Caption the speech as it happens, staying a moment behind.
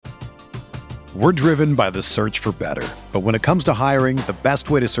We're driven by the search for better. But when it comes to hiring, the best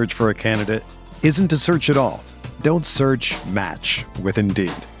way to search for a candidate isn't to search at all. Don't search, match with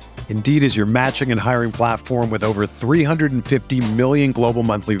Indeed. Indeed is your matching and hiring platform with over 350 million global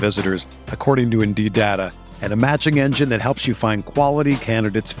monthly visitors, according to Indeed data, and a matching engine that helps you find quality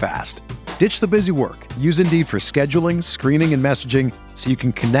candidates fast. Ditch the busy work. Use Indeed for scheduling, screening, and messaging so you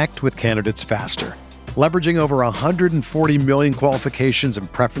can connect with candidates faster. Leveraging over 140 million qualifications and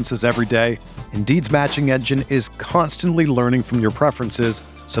preferences every day, Indeed's matching engine is constantly learning from your preferences,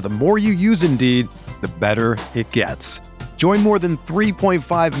 so the more you use Indeed, the better it gets. Join more than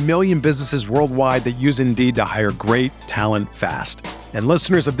 3.5 million businesses worldwide that use Indeed to hire great talent fast. And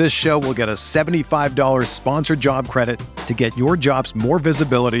listeners of this show will get a $75 sponsored job credit to get your jobs more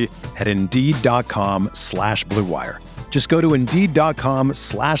visibility at Indeed.com/Blue Wire. Just go to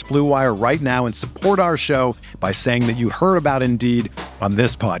Indeed.com/Blue Wire right now and support our show by saying that you heard about Indeed on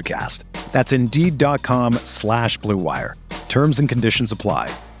this podcast. That's Indeed.com/Blue Wire. Terms and conditions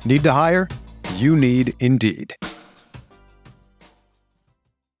apply. Need to hire? You need Indeed.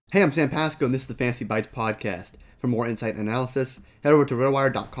 Hey, I'm Sam Pasco, and this is the Fantasy Bites podcast. For more insight and analysis, head over to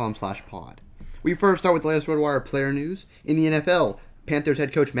RotoWire.com/pod. We first start with the latest RotoWire player news. In the NFL, Panthers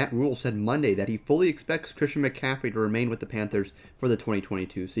head coach Matt Rule said Monday that he fully expects Christian McCaffrey to remain with the Panthers for the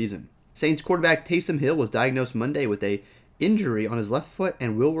 2022 season. Saints quarterback Taysom Hill was diagnosed Monday with an injury on his left foot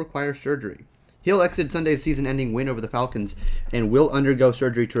and will require surgery. Hill exited Sunday's season-ending win over the Falcons and will undergo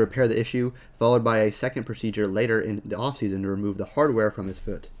surgery to repair the issue, followed by a second procedure later in the offseason to remove the hardware from his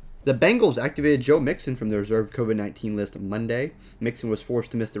foot. The Bengals activated Joe Mixon from the reserve COVID-19 list Monday. Mixon was forced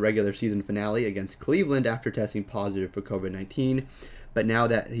to miss the regular season finale against Cleveland after testing positive for COVID-19, but now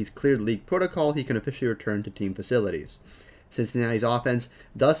that he's cleared league protocol, he can officially return to team facilities. Cincinnati's offense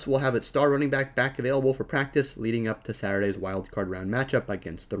thus will have its star running back available for practice leading up to Saturday's wildcard round matchup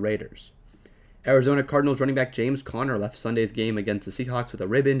against the Raiders. Arizona Cardinals running back James Conner left Sunday's game against the Seahawks with a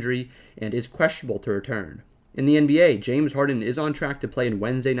rib injury and is questionable to return. In the NBA, James Harden is on track to play in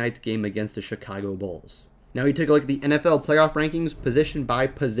Wednesday night's game against the Chicago Bulls. Now we took a look at the NFL playoff rankings, position by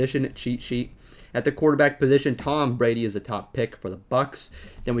position cheat sheet. At the quarterback position, Tom Brady is the top pick for the Bucks.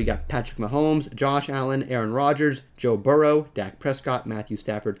 Then we got Patrick Mahomes, Josh Allen, Aaron Rodgers, Joe Burrow, Dak Prescott, Matthew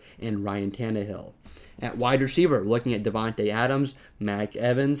Stafford, and Ryan Tannehill. At wide receiver, looking at Devontae Adams, Mike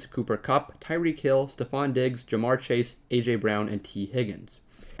Evans, Cooper Kupp, Tyreek Hill, Stephon Diggs, Jamar Chase, A.J. Brown, and T. Higgins.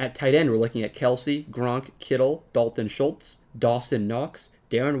 At tight end, we're looking at Kelsey, Gronk, Kittle, Dalton Schultz, Dawson Knox,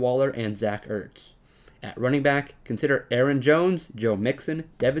 Darren Waller, and Zach Ertz. At running back, consider Aaron Jones, Joe Mixon,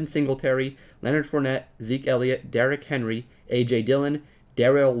 Devin Singletary, Leonard Fournette, Zeke Elliott, Derrick Henry, A.J. Dillon,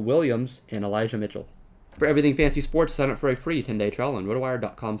 Darrell Williams, and Elijah Mitchell. For everything fantasy sports, sign up for a free 10-day trial on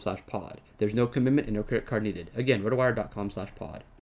RotoWire.com/pod. There's no commitment and no credit card needed. Again, RotoWire.com/pod.